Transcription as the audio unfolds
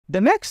The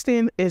next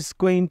thing is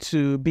going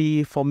to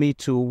be for me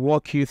to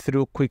walk you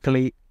through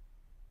quickly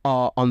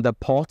on the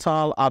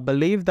portal. I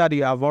believe that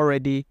you have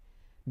already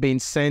been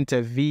sent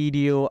a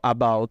video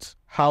about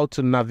how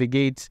to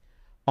navigate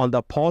on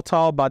the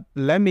portal, but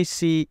let me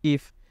see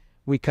if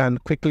we can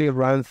quickly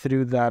run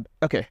through that.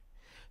 Okay,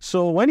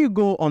 so when you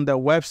go on the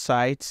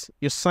website,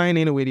 you sign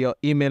in with your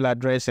email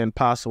address and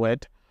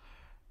password,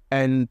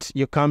 and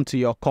you come to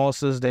your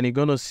courses. Then you're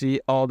going to see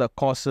all the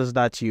courses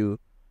that you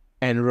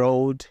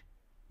enrolled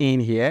in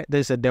here.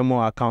 There's a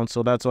demo account,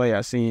 so that's why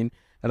you're seeing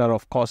a lot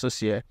of courses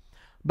here.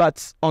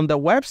 But on the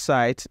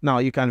website, now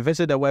you can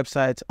visit the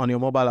website on your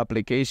mobile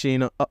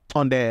application,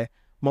 on the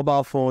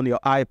mobile phone, your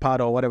iPad,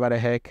 or whatever the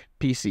heck,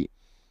 PC.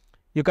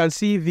 You can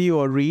see view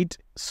or read.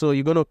 So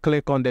you're going to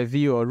click on the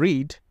view or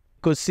read.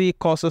 You could see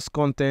courses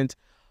content.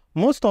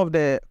 Most of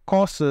the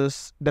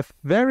courses, the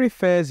very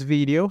first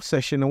video,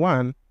 session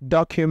 1,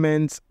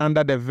 documents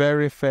under the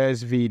very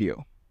first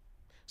video.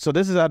 So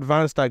this is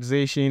advanced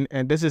taxation,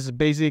 and this is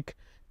basic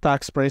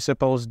tax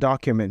principles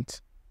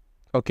document.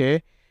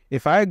 Okay.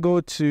 If I go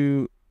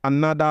to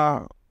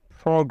another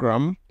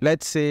program,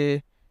 let's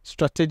say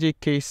strategic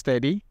case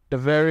study, the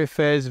very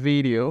first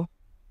video,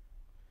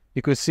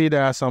 you could see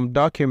there are some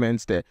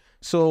documents there.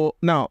 So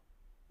now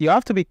you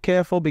have to be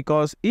careful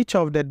because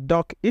sometimes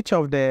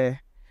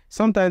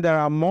there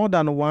are more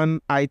than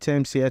one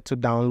items here to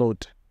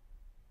download.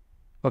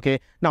 Okay.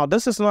 Now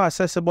this is not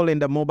accessible in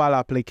the mobile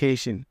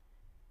application,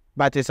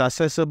 but it's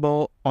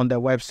accessible on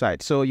the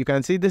website. So you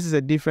can see this is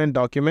a different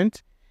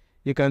document.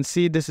 You can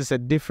see this is a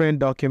different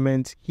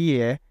document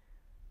here.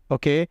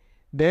 Okay.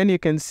 Then you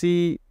can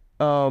see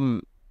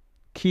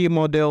key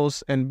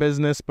models and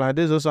business plan.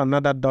 There's also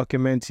another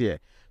document here.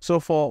 So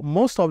for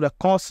most of the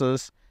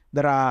courses,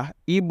 there are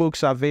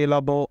ebooks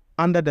available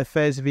under the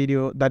first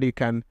video that you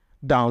can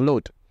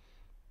download.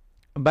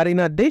 But in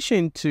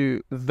addition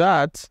to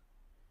that,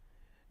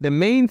 the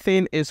main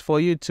thing is for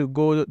you to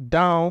go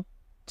down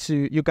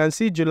to, you can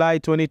see July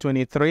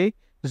 2023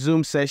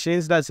 Zoom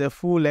sessions. That's a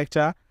full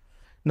lecture.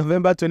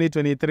 November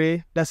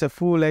 2023, that's a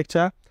full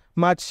lecture.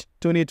 March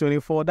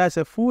 2024, that's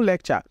a full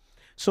lecture.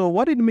 So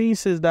what it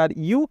means is that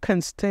you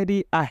can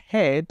study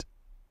ahead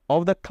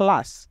of the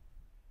class.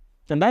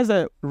 And that's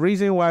the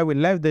reason why we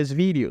left these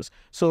videos.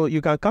 So you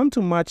can come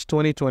to March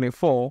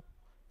 2024,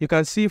 you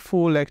can see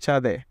full lecture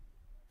there.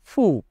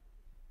 Full,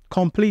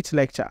 complete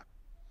lecture.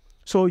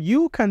 So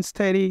you can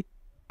study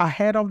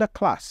ahead of the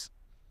class.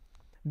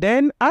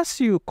 Then as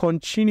you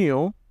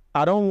continue,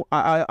 I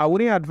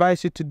wouldn't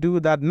advise you to do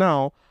that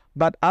now,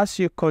 but as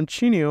you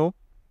continue,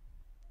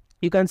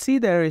 you can see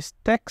there is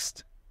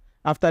text.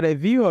 After the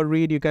view or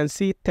read, you can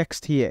see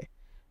text here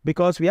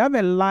because we have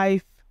a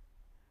live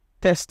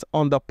test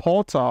on the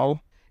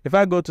portal. If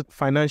I go to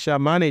financial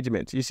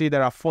management, you see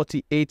there are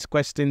 48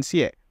 questions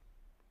here.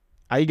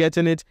 Are you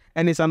getting it?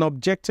 And it's an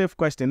objective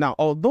question. Now,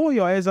 although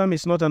your exam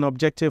is not an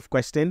objective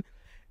question,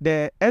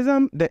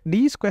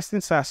 these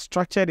questions are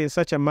structured in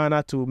such a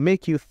manner to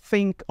make you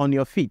think on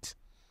your feet.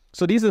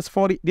 So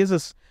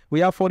we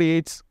have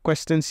 48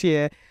 questions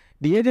here.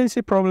 The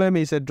agency problem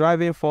is a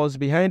driving force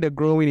behind the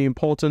growing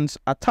importance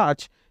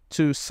attached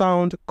to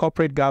sound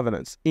corporate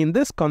governance. In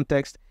this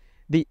context,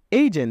 the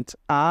agent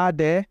are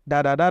there,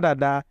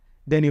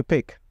 then you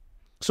pick.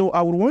 So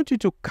I would want you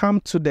to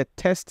come to the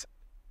test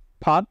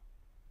part,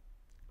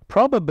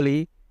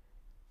 probably,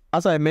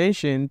 as I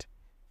mentioned,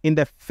 in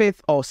the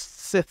 5th or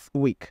 6th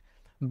week.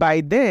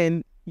 By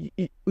then,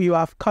 you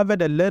have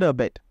covered a little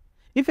bit.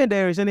 If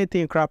there is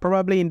anything,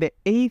 probably in the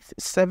 8th,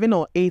 7th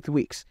or 8th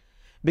weeks,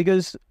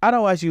 because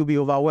otherwise you'll be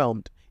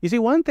overwhelmed. You see,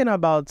 one thing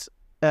about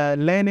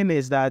learning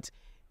is that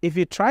if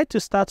you try to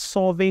start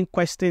solving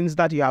questions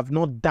that you have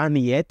not done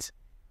yet,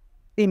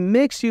 it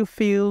makes you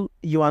feel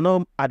you are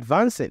not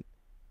advancing.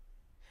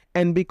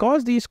 And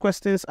because these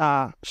questions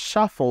are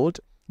shuffled,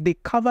 they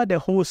cover the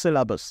whole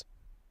syllabus.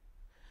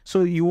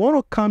 So you want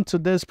to come to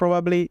this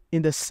probably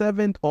in the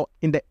 7th or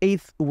in the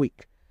 8th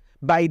week.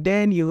 By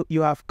then,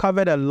 you have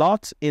covered a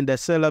lot in the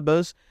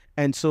syllabus,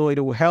 and so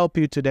it will help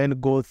you to then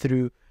go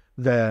through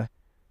the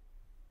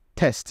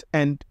test.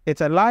 And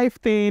it's a live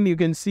thing. You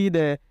can see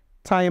the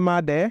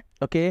timer there,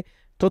 okay?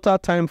 Total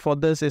time for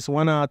this is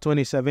 1 hour,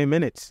 27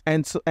 minutes.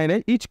 And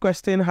each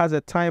question has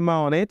a timer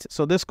on it.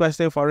 So this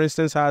question, for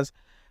instance, has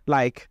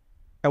like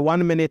a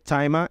 1-minute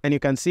timer, and you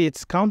can see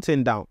it's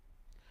counting down.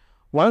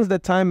 Once the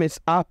time is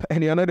up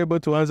and you're not able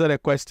to answer the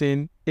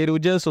question, it will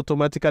just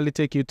automatically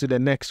take you to the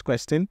next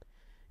question.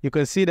 You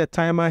can see the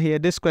timer here.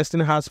 This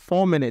question has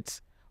 4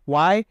 minutes.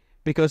 Why?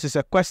 Because it's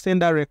a question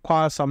that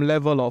requires some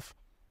level of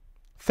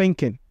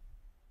thinking.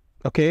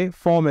 Okay,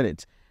 4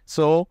 minutes.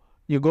 So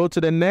you go to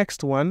the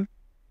next one.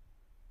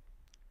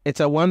 It's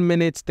a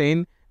 1-minute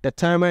thing. The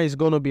timer is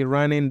going to be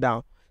running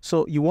down.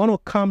 So you want to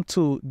come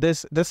to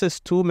this. This is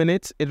 2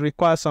 minutes. It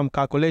requires some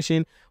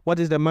calculation. What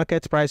is the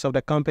market price of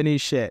the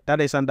company's share?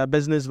 That is under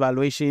business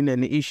valuation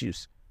and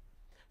issues.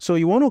 So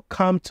you want to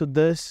come to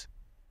this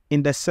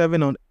in the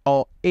 7th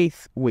or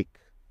 8th week,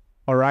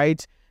 all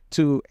right,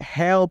 to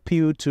help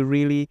you to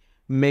really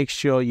make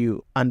sure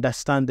you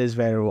understand this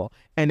very well.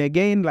 And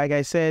again, like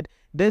I said,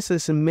 This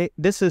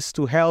is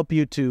to help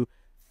you to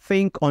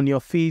think on your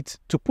feet,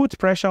 to put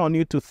pressure on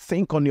you to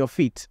think on your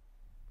feet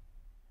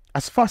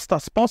as fast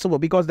as possible,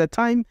 because the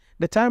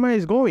timer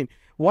is going.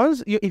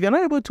 If you're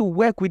not able to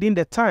work within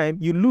the time,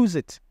 you lose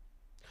it.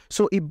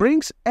 So it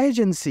brings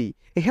urgency.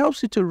 It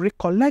helps you to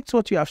recollect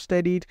what you have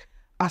studied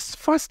as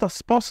fast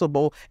as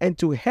possible and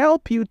to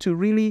help you to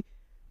really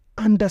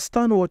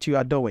understand what you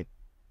are doing.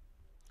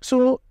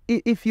 So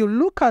if you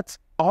look at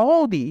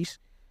all these,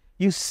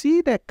 you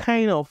see the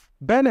kind of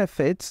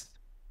benefits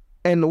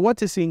and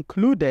what is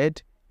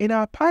included in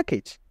our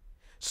package.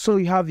 So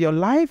you have your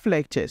live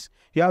lectures,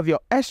 you have your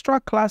extra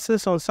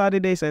classes on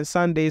Saturdays and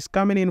Sundays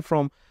coming in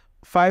from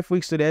 5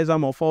 weeks to the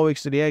exam or 4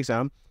 weeks to the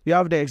exam. You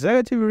have the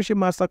Executive Leadership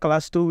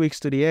Masterclass 2 weeks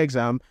to the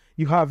exam.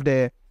 You have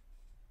the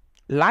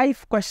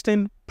live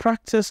question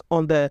practice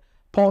on the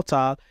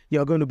portal.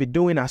 You're going to be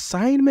doing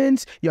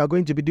assignments. You are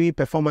going to be doing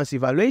performance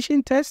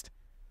evaluation tests.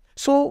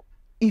 So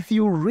if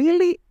you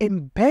really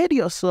embed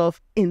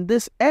yourself in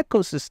this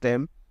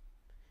ecosystem,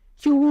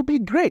 you will be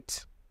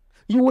great.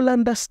 You will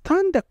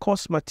understand the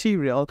course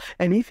material,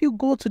 and if you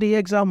go to the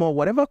exam or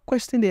whatever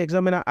question the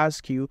examiner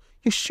asks you,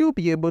 you should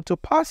be able to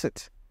pass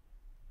it.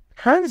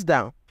 Hands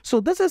down. So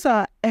this is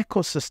our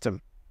ecosystem.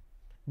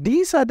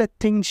 These are the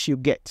things you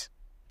get.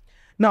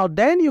 Now,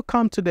 then you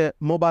come to the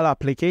mobile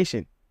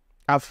application.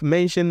 I've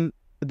mentioned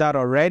that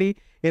already.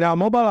 In our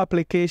mobile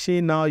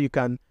application, now you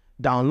can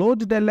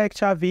download the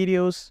lecture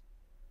videos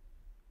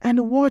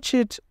and watch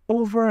it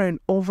over and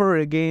over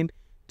again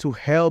to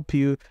help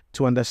you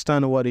to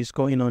understand what is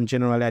going on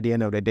generally at the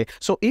end of the day.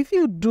 So if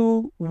you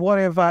do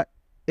whatever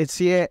it's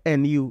here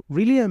and you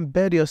really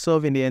embed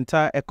yourself in the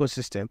entire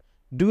ecosystem,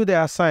 do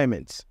the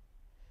assignments,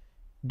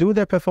 do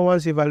the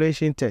performance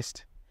evaluation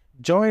test,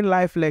 join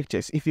live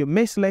lectures. If you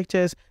miss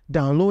lectures,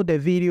 download the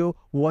video,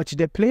 watch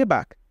the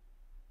playback.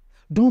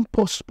 Don't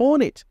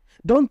postpone it.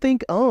 Don't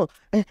think,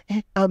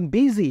 I'm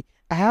busy.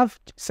 I have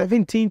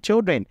 17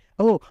 children.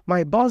 Oh,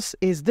 my boss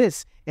is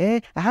this.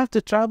 I have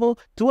to travel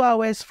 2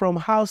 hours from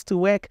house to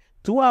work,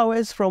 2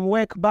 hours from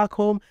work back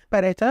home.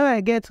 By the time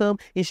I get home,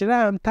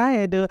 I'm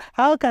tired.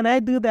 How can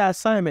I do the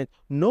assignment?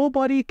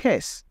 Nobody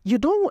cares.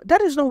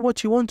 That is not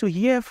what you want to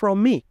hear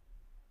from me.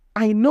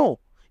 I know.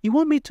 You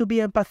want me to be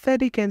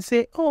empathetic and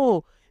say,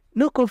 oh,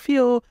 no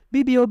kofio,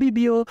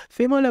 bibio,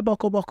 femole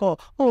boko,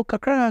 oh,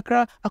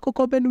 kakra,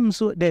 akoko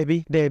benumso,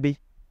 Debbie.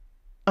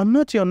 I'm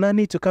not your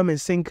nanny to come and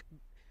sing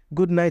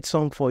good night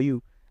song for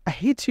you. I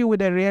hit you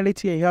with a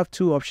reality and you have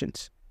two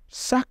options.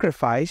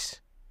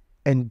 Sacrifice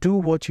and do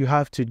what you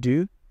have to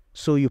do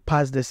so you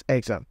pass this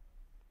exam.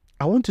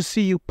 I want to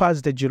see you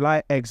pass the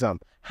July exam.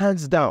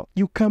 Hands down.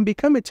 You can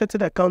become a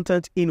chartered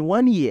accountant in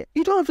 1 year.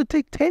 You don't have to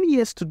take 10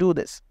 years to do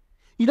this.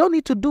 You don't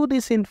need to do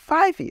this in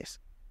 5 years.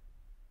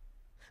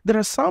 There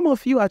are some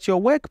of you at your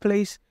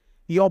workplace,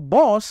 your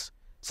boss,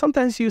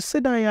 sometimes you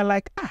sit down and you're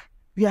like,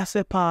 we are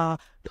sepa.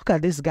 Look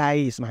at this guy,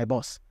 is my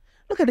boss.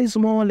 Look at this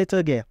small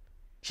little girl.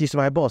 She's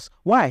my boss.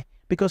 Why?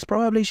 Because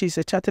probably she's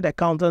a chartered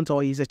accountant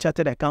or he's a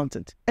chartered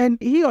accountant. And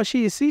he or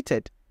she is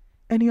seated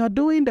and you are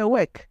doing the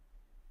work.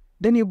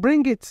 Then you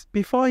bring it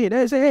before him.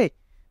 They say, hey,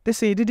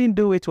 this you didn't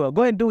do it well.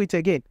 Go and do it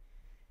again.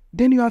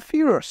 Then you are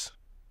furious.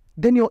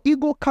 Then your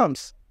ego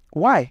comes.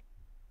 Why?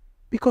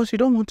 Because you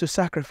don't want to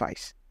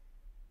sacrifice.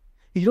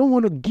 You don't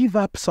want to give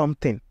up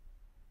something.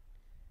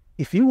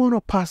 If you want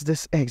to pass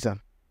this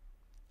exam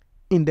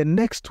in the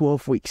next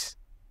 12 weeks,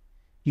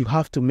 you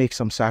have to make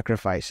some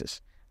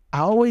sacrifices. I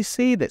always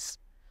say this.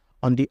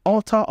 On the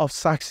altar of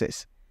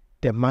success,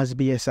 there must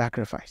be a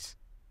sacrifice.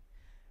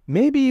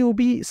 Maybe it will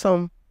be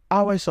some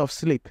hours of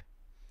sleep.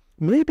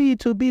 Maybe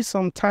it will be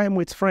some time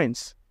with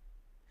friends.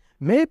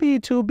 Maybe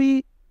it will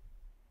be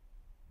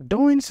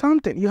doing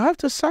something. You have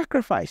to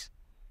sacrifice.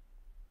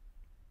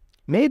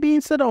 Maybe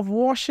instead of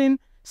washing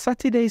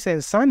Saturdays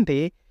and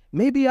Sunday,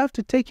 maybe you have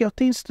to take your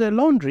things to the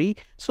laundry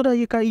so that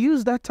you can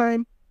use that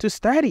time to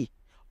study.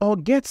 Or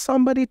get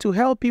somebody to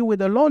help you with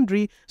the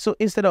laundry. So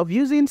instead of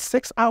using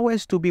 6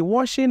 hours to be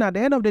washing, at the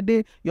end of the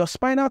day, your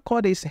spinal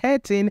cord is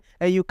hurting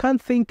and you can't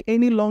think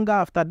any longer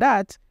after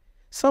that.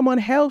 Someone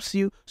helps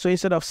you. So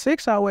instead of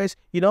 6 hours,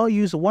 you now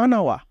use 1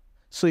 hour.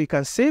 So you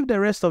can save the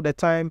rest of the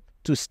time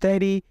to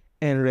study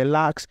and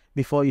relax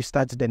before you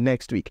start the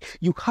next week.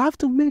 You have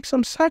to make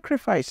some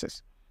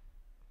sacrifices.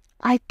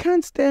 I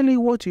can't tell you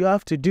what you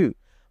have to do,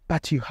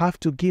 but you have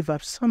to give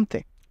up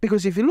something.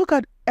 Because if you look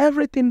at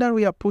everything that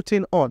we are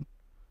putting on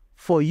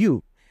for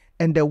you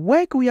and the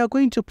work we are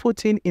going to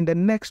put in the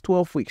next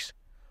 12 weeks,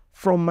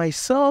 from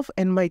myself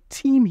and my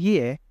team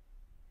here,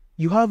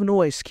 you have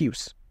no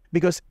excuse.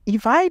 Because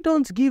if I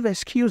don't give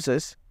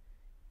excuses,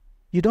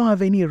 you don't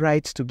have any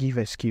right to give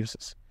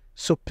excuses.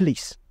 So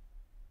please,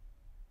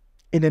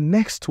 in the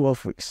next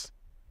 12 weeks,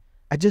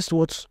 I just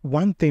want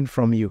one thing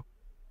from you.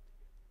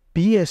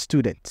 Be a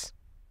student.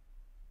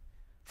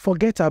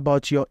 Forget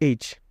about your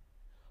age.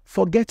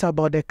 Forget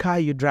about the car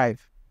you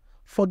drive.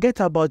 Forget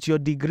about your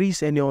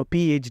degrees and your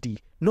PhD.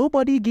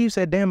 Nobody gives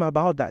a damn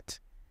about that.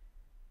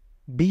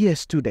 Be a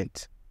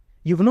student.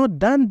 You've not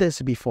done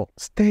this before.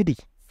 Study.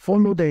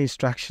 Follow the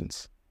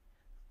instructions.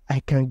 I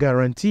can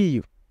guarantee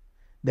you,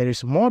 there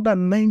is more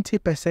than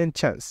 90%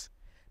 chance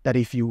that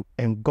if you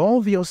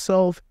engulf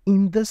yourself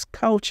in this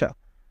culture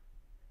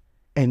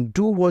and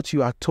do what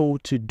you are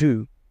told to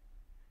do,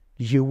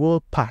 you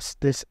will pass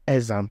this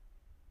exam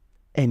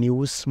and you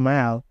will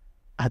smile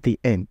at the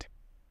end.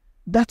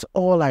 That's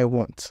all I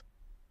want.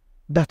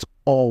 That's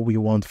all we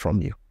want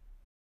from you.